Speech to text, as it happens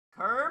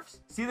curves?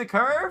 See the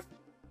curve?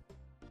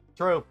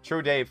 True.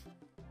 True, Dave.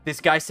 This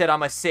guy said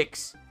I'm a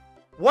 6.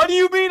 What do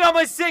you mean I'm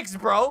a 6,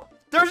 bro?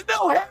 There's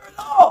no hair at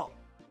all.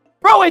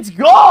 Bro, it's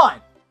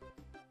gone.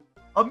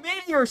 A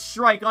meteor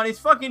strike on his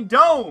fucking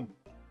dome.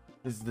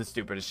 This is the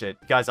stupidest shit.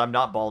 Guys, I'm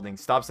not balding.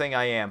 Stop saying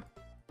I am.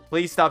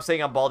 Please stop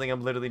saying I'm balding.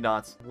 I'm literally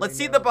not. Let's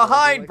see the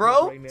behind,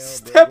 bro.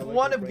 Step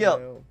 1 of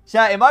guilt.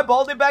 Chat, am I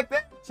balding back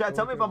there? Chat,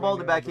 tell me if I'm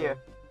balding back here.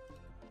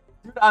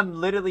 Dude, I'm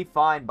literally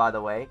fine, by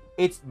the way.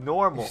 It's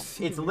normal.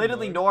 It's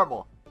literally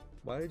normal.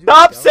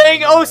 Stop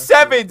saying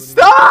 07!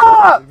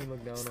 Stop!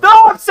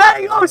 Stop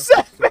saying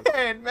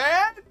 07,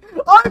 man!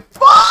 I'm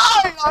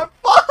fine! I'm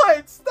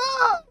fine!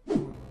 Stop!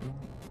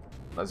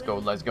 Let's go,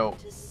 let's go.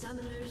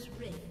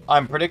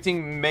 I'm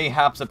predicting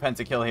mayhaps a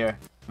pentakill here.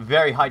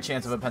 Very high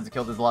chance of a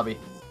pentakill this lobby.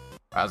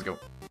 Alright, let's go.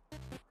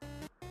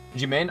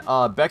 G-main,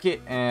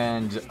 Beckett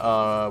and,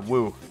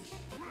 Woo.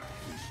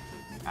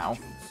 Ow.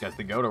 This guy's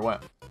the goat or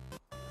what?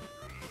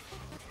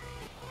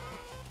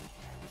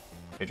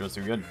 Pedro's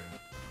too good.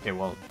 Okay,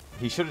 well,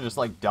 he should have just,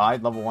 like,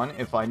 died level 1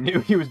 if I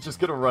knew he was just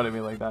gonna run at me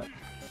like that.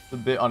 It's a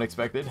bit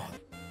unexpected.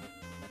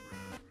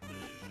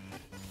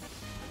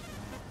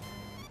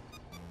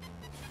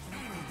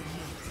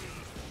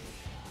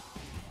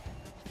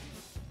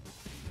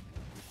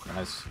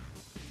 Nice.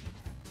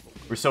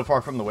 We're so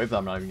far from the wave that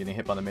I'm not even getting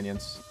hit by the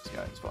minions. This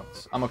guy is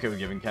fucked. I'm okay with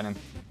giving Kennen.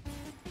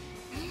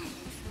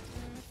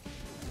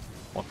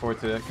 Walk forward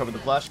to cover the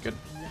flash. Good.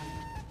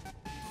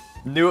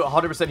 Knew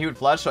 100% he would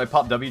flash, so I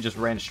popped W, just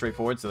ran straight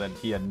forward, so then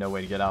he had no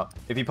way to get out.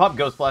 If he popped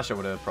Ghost Flash, I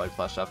would have probably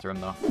flashed after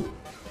him, though.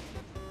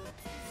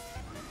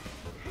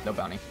 No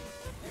bounty.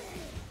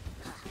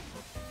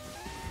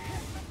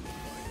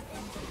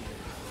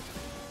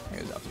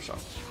 Here's Aftershock.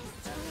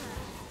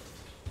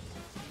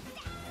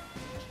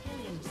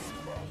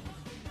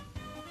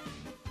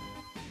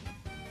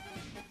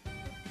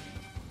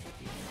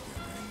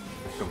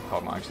 Go for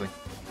Kog'Maw, actually.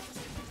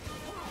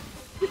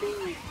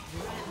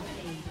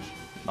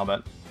 Not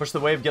bad. Push the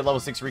wave, get level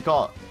 6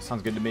 recall.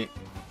 Sounds good to me.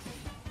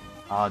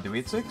 Do we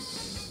hit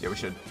 6? Yeah, we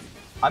should.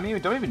 I mean, we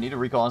don't even need a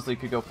recall, honestly.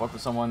 Could go fuck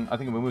with someone. I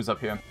think Amumu's up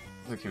here.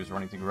 Looks like he was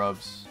running through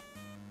grubs.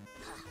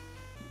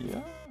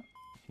 Yeah,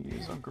 he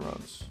is on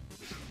grubs.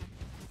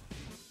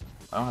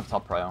 I don't have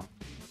top prio,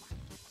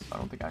 so I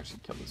don't think I actually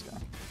killed this guy.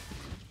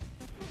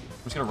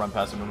 I'm just gonna run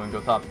past Amumu and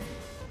go top.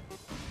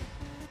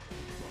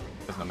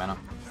 There's no mana.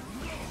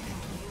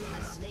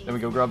 There we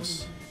go,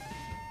 grubs.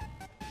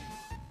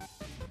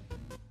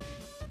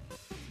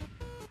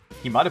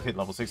 He might have hit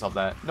level 6 off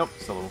that. Nope,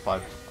 still level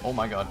 5. Oh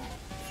my god.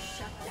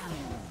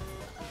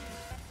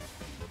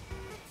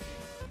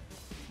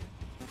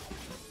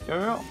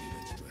 Yo.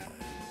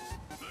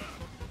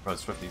 Bro,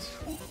 it's Swifties.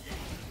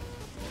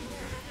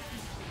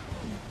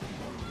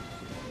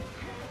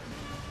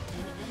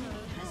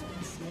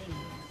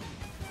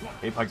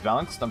 Okay, Pyke's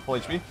balanced. I'm full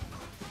HP.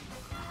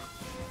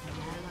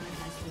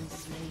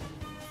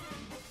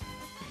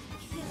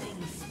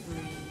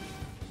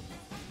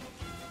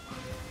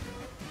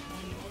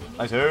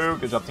 Nice.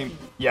 Good job, team.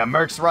 Yeah,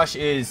 Merc's Rush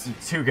is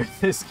too good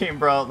this game,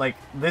 bro. Like,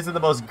 this is the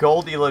most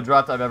gold elo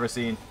dropped I've ever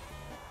seen.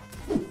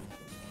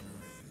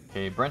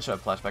 Okay, Brent should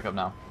have flash back up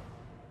now.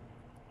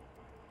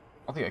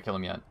 I don't think I kill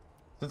him yet.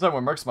 Since I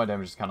went Mercs, my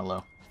damage is kind of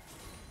low.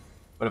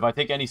 But if I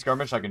take any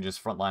skirmish, I can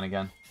just frontline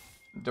again.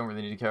 Don't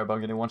really need to care about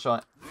getting one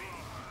shot.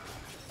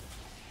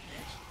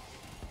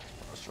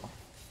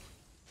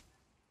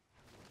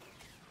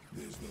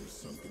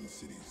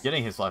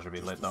 Getting his flash would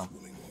be lit, though.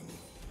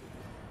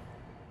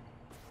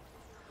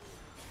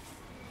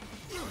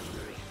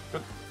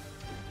 Good.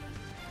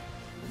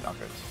 Not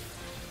good.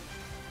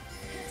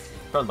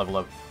 Try to level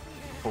up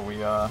before we,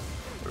 there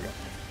we go.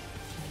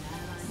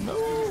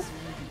 No!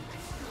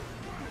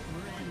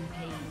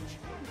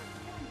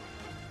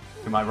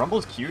 Dude, my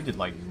Rumble's Q did,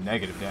 like,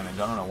 negative damage.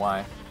 I don't know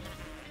why.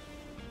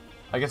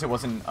 I guess it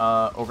wasn't,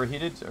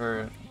 overheated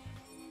or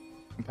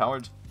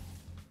empowered.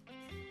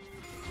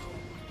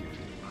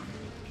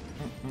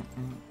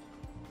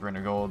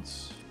 300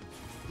 golds.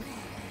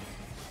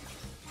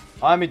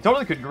 I mean,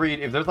 totally could greed.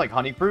 If there's like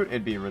honey fruit,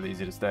 it'd be really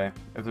easy to stay.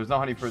 If there's no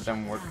honey fruit,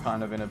 then we're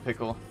kind of in a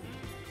pickle.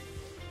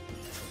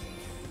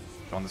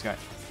 Go on this guy.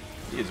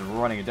 He is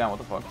running it down. What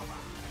the fuck?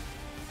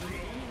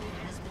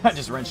 I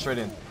just ran straight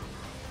in.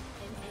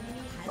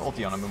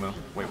 Ulti on Amumu.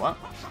 Wait, what?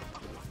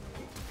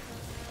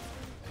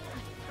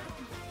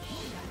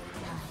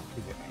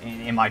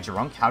 Am I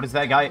drunk? How does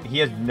that guy... He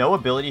has no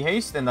ability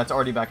haste, and that's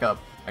already back up.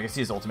 I guess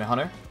he's Ultimate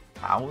Hunter.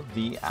 How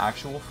the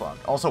actual fuck?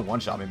 Also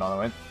one-shot me, by the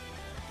way.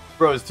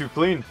 Bro, it's too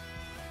clean.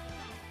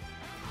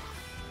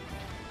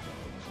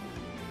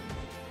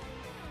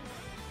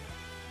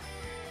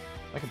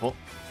 I can pull.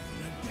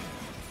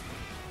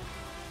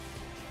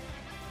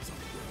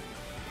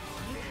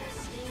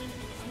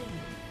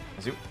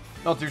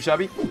 Not too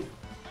shabby.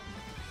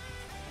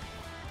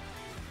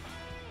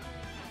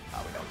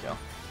 Ah, we don't kill.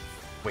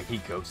 Wait, he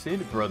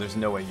ghosted? Bro, there's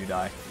no way you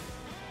die.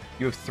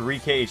 You have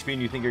 3k HP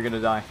and you think you're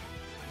gonna die.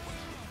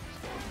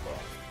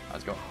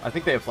 Let's go. I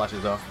think they have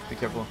flashes though. Be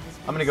careful.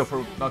 I'm gonna go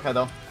for Maokai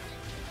though.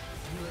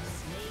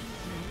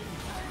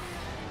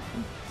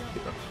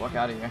 fuck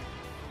out of here.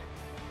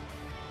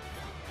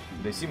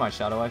 They see my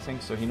shadow, I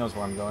think, so he knows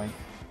where I'm going.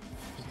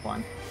 Just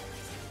fine.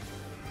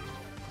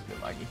 It's a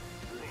bit laggy.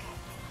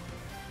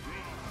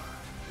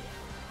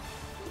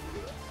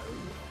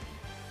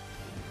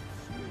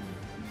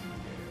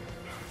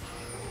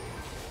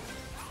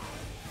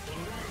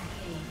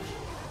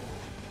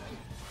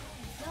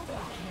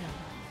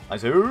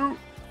 Nice. Ooh.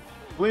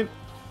 Clean.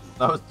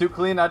 That was too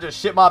clean. I just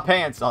shit my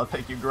pants. Oh,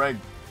 thank you, Greg.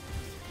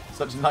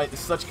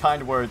 Such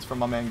kind words from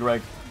my man,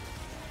 Greg.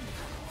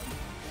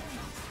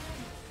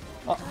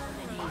 Oh.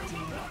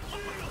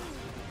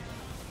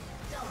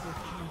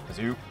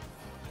 Zoo.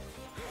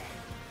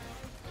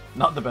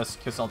 Not the best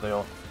kiss on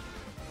tail.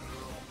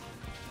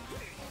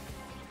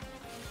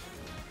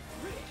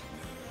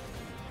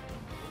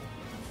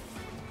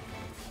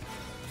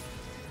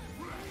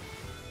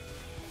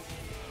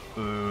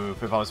 Ooh,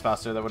 if I was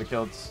faster, that would have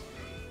killed.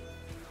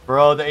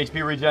 Bro, the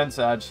HP regen,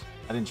 Sag.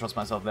 I didn't trust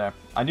myself there.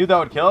 I knew that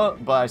would kill,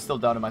 but I still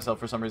doubted myself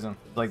for some reason.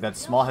 Like, that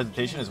small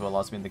hesitation is what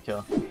lost me in the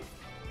kill.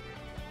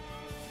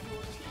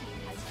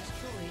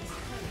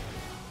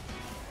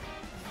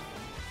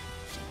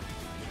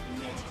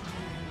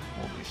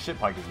 Holy shit,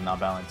 Pyke is not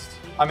balanced.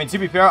 I mean, to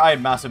be fair, I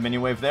had massive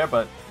minion wave there,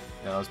 but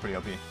yeah, that was pretty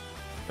OP.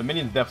 The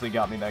minions definitely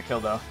got me that kill,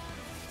 though.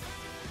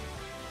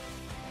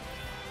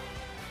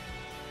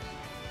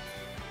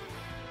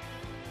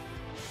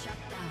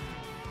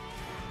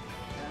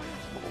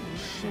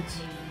 Shit.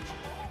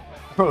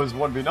 Bro, it's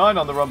 1v9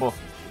 on the Rumble.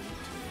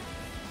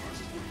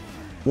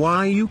 Why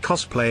are you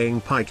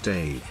cosplaying Pyke,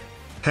 Dave?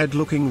 Head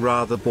looking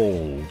rather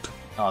bald.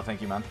 Oh,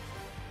 thank you, man.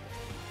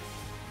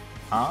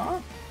 Huh?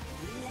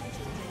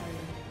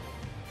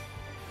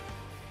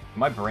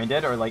 Am I brain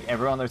dead, or like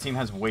everyone on their team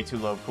has way too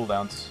low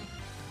cooldowns?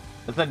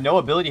 That's a no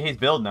ability haste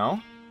build,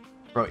 no?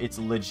 Bro, it's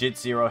legit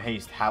 0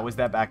 haste. How is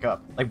that back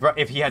up? Like, bro,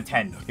 if he had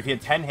 10. If he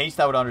had 10 haste,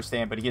 I would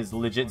understand, but he has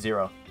legit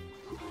 0.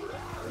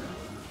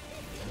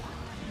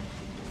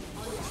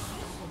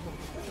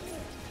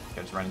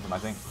 I just ran into my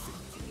thing.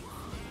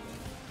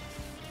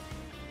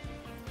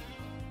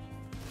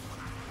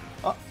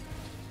 Oh.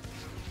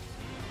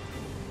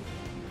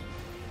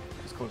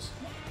 It's close.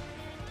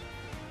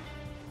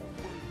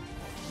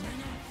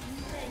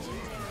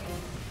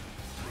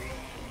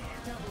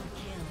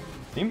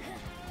 Team?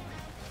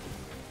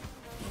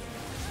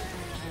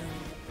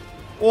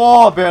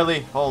 Oh,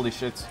 barely. Holy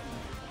shit.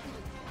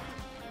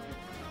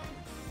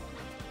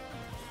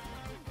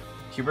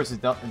 Hubris is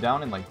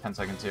down in like 10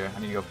 seconds here. I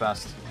need to go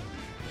fast.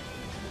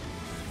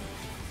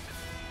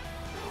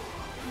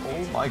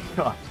 Oh my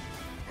god.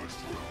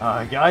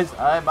 Guys,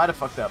 I might have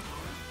fucked up.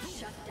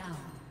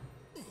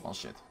 Oh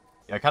shit.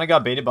 Yeah, I kind of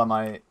got baited by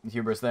my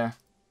hubris there.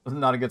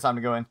 Not a good time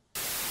to go in.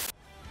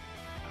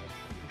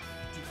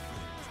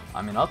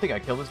 I mean, I don't think I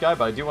killed this guy,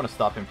 but I do want to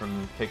stop him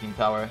from taking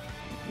tower.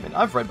 I mean,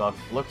 I have red buff.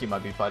 Loki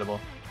might be fightable.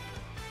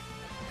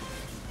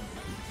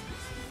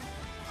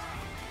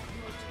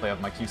 Play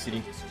out my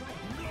QCD.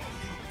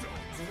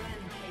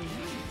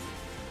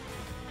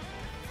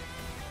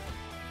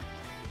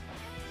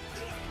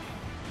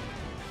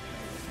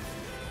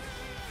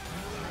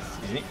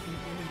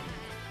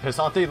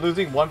 Pissante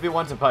losing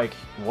 1v1 to Pyke.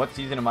 What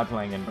season am I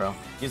playing in, bro?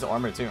 He has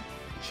armor too.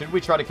 Should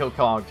we try to kill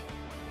Cog?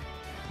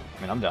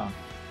 I mean, I'm down.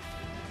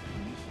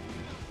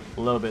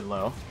 A little bit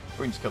low.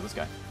 We can just kill this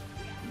guy.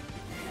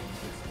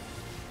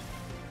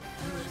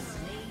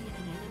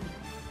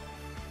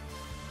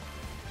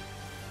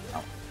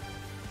 Ow.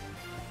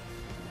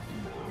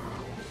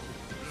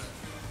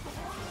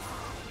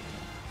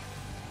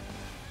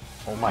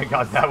 Oh my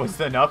god, that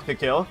was enough to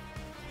kill.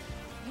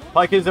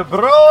 Pyke is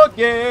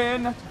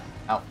broken!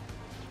 Ow.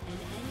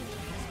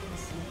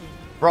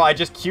 Bro, I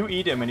just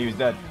QE'd him and he was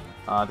dead.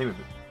 I think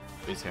we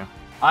base here.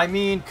 I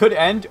mean, could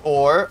end,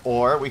 or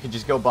we could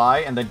just go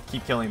by and then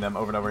keep killing them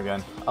over and over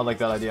again. I like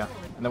that idea.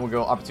 And then we'll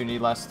go opportunity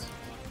last.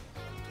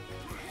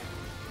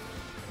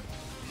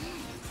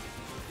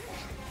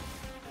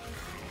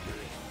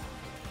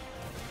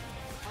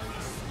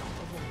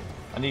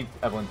 I need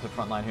Evelyn to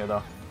front line here, though.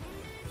 I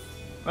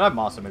mean, I have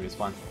Moss, so maybe it's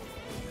fine.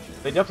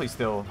 They definitely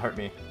still hurt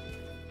me.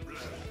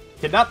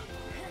 Kidnap!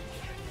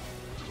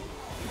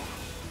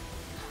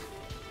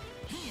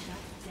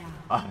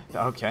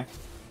 Okay.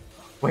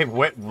 Wait,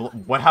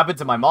 what happened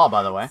to my maw,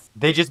 by the way?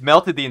 They just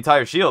melted the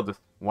entire shield.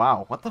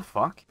 Wow, what the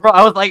fuck? Bro,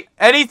 I was like,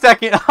 any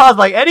second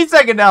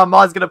now,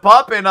 Maw's gonna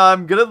pop and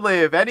I'm gonna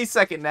live. Any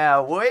second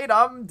now. Wait,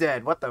 I'm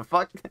dead. What the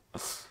fuck?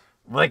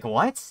 Like,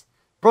 what?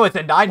 Bro, it's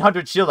a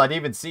 900 shield. I didn't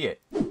even see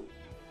it.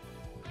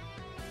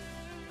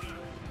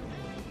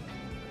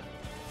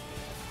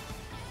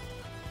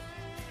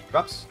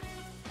 Traps?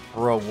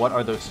 Bro, what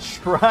are those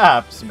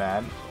traps,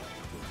 man?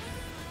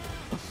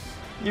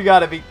 You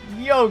gotta be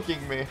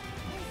yoking me.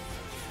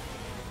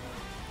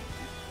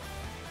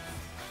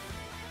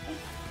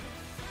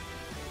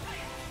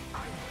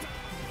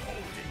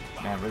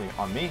 Man, really,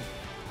 on me?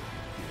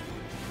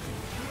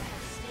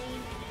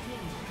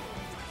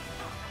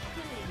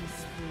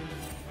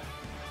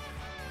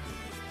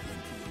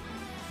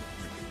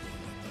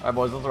 Alright,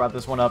 boys, let's wrap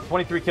this one up.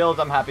 23 kills,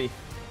 I'm happy.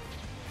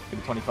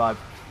 Maybe 25.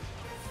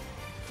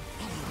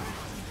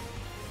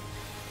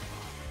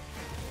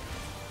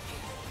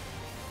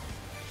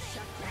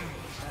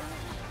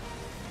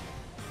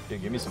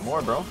 Dude, give me some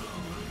more, bro.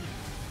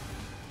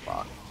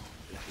 Fuck.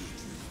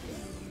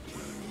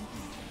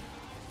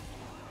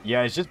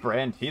 Yeah, it's just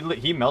Brand.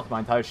 He melted my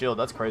entire shield.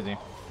 That's crazy.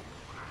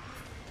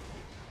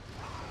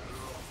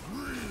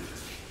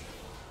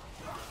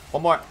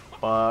 One more.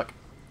 Fuck.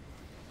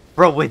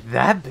 Bro, with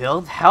that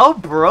build, how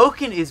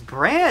broken is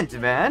Brand,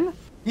 man?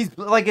 He's,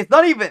 like, it's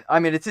not even...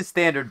 I mean, it's his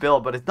standard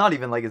build, but it's not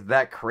even, like, it's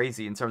that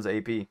crazy in terms of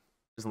AP.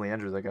 Just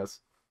Leandra's, I guess.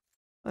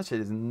 That shit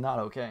is not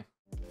okay.